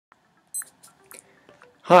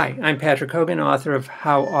Hi, I'm Patrick Hogan, author of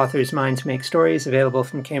How Authors' Minds Make Stories, available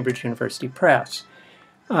from Cambridge University Press.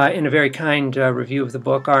 In a very kind review of the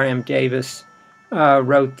book, R.M. Davis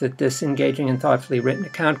wrote that this engaging and thoughtfully written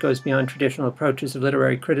account goes beyond traditional approaches of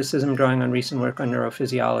literary criticism, drawing on recent work on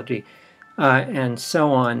neurophysiology and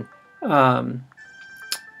so on.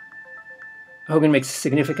 Hogan makes a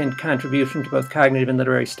significant contribution to both cognitive and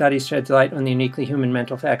literary studies, sheds light on the uniquely human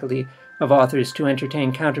mental faculty of authors to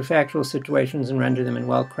entertain counterfactual situations and render them in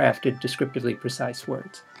well-crafted, descriptively precise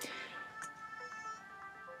words.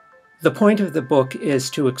 The point of the book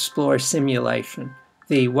is to explore simulation,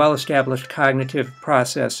 the well-established cognitive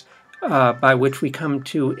process by which we come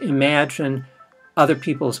to imagine other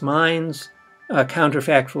people's minds,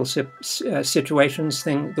 counterfactual situations,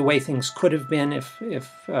 the way things could have been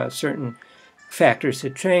if certain factors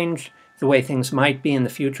had changed, the way things might be in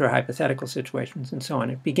the future, hypothetical situations, and so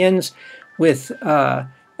on. It begins with a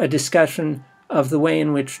discussion of the way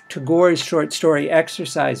in which Tagore's short story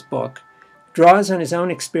exercise book draws on his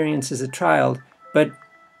own experience as a child, but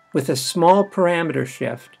with a small parameter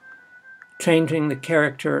shift, changing the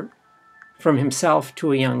character from himself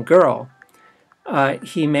to a young girl.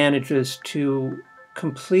 He manages to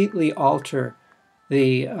completely alter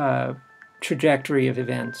the trajectory of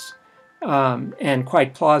events, and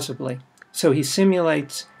quite plausibly. So he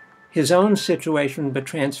simulates his own situation, but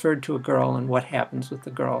transferred to a girl, and what happens with the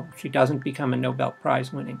girl. She doesn't become a Nobel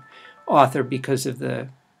Prize-winning author because of the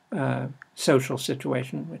social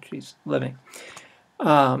situation in which he's living.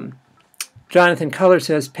 Jonathan Culler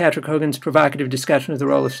says, Patrick Hogan's provocative discussion of the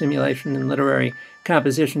role of simulation in literary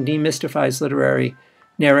composition demystifies literary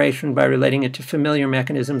narration by relating it to familiar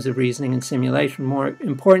mechanisms of reasoning and simulation. More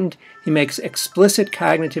important, he makes explicit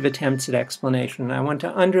cognitive attempts at explanation. And I want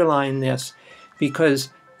to underline this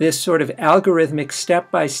because this sort of algorithmic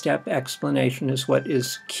step-by-step explanation is what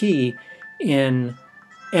is key in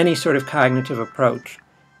any sort of cognitive approach.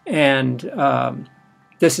 And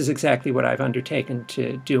this is exactly what I've undertaken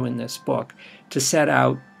to do in this book, to set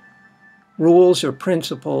out rules or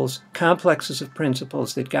principles, complexes of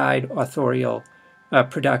principles that guide authorial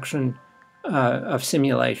production of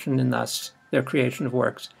simulation and thus their creation of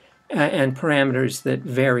works, and parameters that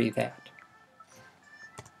vary that.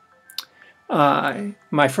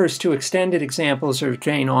 My first two extended examples are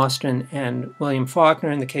Jane Austen and William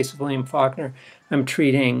Faulkner. In the case of William Faulkner, I'm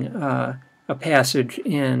treating a passage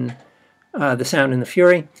in The Sound and the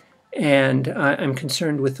Fury, and I'm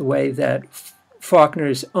concerned with the way that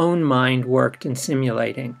Faulkner's own mind worked in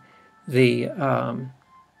simulating the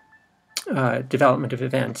development of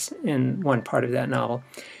events in one part of that novel.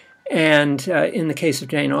 And in the case of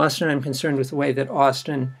Jane Austen, I'm concerned with the way that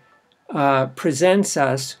Austen presents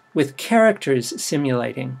us with characters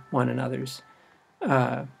simulating one another's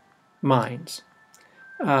minds.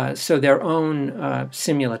 So their own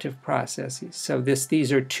simulative processes. So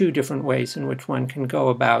these are two different ways in which one can go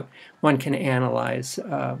about, one can analyze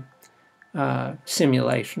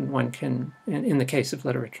simulation, one can, in the case of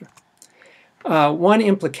literature. One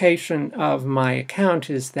implication of my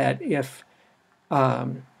account is that if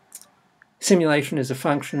simulation is a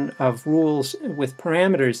function of rules with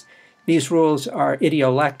parameters, these rules are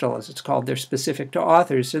idiolectal, as it's called. They're specific to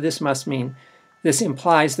authors. So this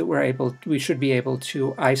implies that we should be able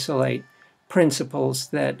to isolate principles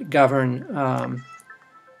that govern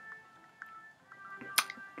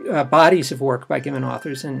bodies of work by given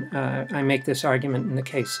authors. And I make this argument in the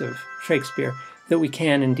case of Shakespeare, that we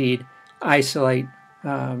can indeed isolate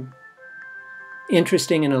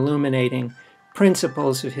interesting and illuminating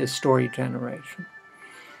principles of his story generation.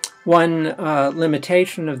 One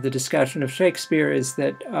limitation of the discussion of Shakespeare is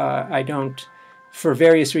that for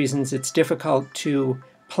various reasons, it's difficult to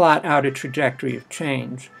plot out a trajectory of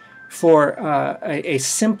change. For a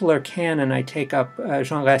simpler canon, I take up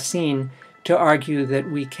Jean Racine to argue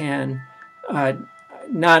that we can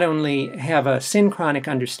not only have a synchronic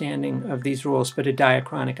understanding of these rules, but a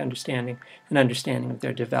diachronic understanding, an understanding of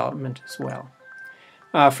their development as well.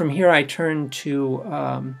 From here, I turn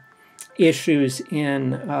to issues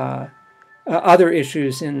in other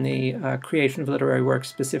issues in the creation of literary works,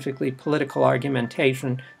 specifically political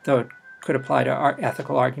argumentation, though it could apply to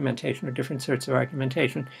ethical argumentation or different sorts of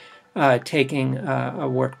argumentation, taking a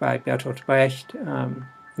work by Bertolt Brecht, The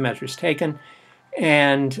Measures Taken,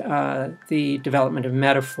 and the development of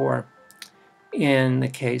metaphor in the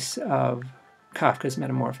case of Kafka's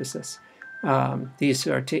Metamorphosis. These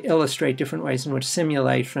are to illustrate different ways in which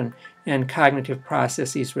simulation and cognitive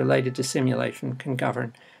processes related to simulation can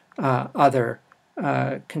govern other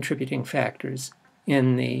contributing factors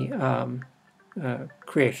in the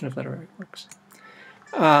creation of literary works.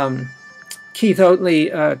 Keith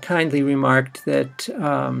Oatley kindly remarked that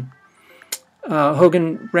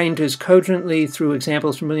Hogan ranges cogently through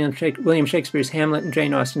examples from William Shakespeare's Hamlet and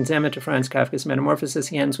Jane Austen's Emma to Franz Kafka's Metamorphosis.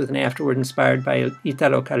 He ends with an afterword inspired by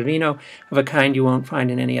Italo Calvino of a kind you won't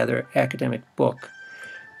find in any other academic book.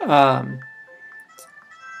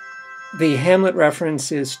 The Hamlet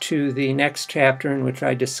reference is to the next chapter in which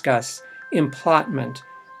I discuss implotment,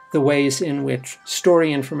 the ways in which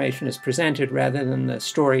story information is presented rather than the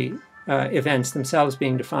story events themselves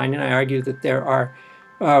being defined. And I argue that there are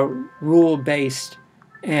rule-based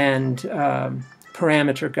and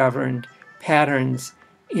parameter-governed patterns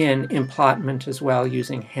in implotment as well,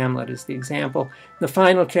 using Hamlet as the example. The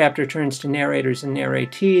final chapter turns to narrators and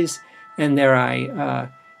narratees, and there I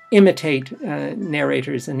imitate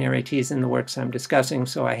narrators and narratees in the works I'm discussing.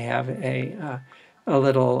 So I have a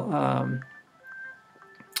little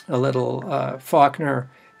Faulkner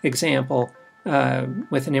example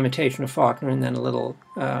with an imitation of Faulkner, and then a little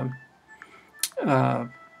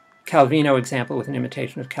Calvino example with an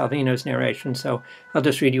imitation of Calvino's narration. So I'll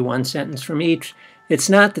just read you one sentence from each. It's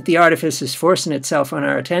not that the artifice is forcing itself on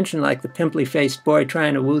our attention like the pimply-faced boy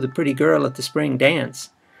trying to woo the pretty girl at the spring dance.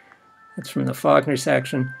 That's from the Faulkner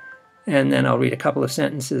section. And then I'll read a couple of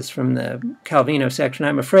sentences from the Calvino section.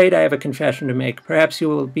 I'm afraid I have a confession to make. Perhaps you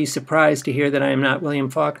will be surprised to hear that I am not William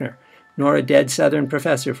Faulkner, nor a dead Southern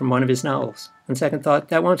professor from one of his novels. On second thought,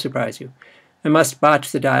 that won't surprise you. I must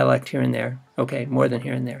botch the dialect here and there. Okay, more than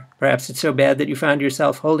here and there. Perhaps it's so bad that you found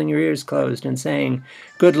yourself holding your ears closed and saying,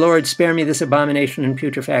 "Good Lord, spare me this abomination and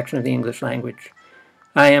putrefaction of the English language."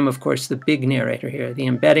 I am, of course, the big narrator here, the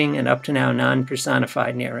embedding and up to now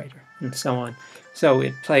non-personified narrator, and so on. So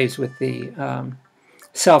it plays with the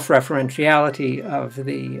self-referentiality of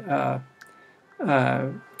the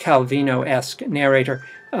Calvino-esque narrator,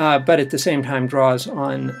 but at the same time draws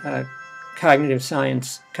on cognitive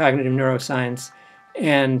science, cognitive neuroscience,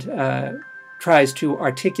 and tries to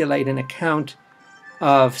articulate an account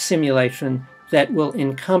of simulation that will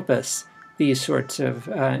encompass these sorts of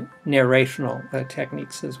narrational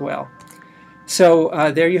techniques as well.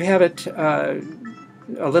 So there you have it.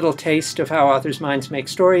 A little taste of how authors' minds make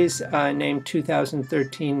stories, named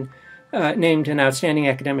 2013, named an outstanding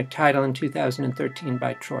academic title in 2013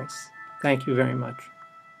 by choice. Thank you very much.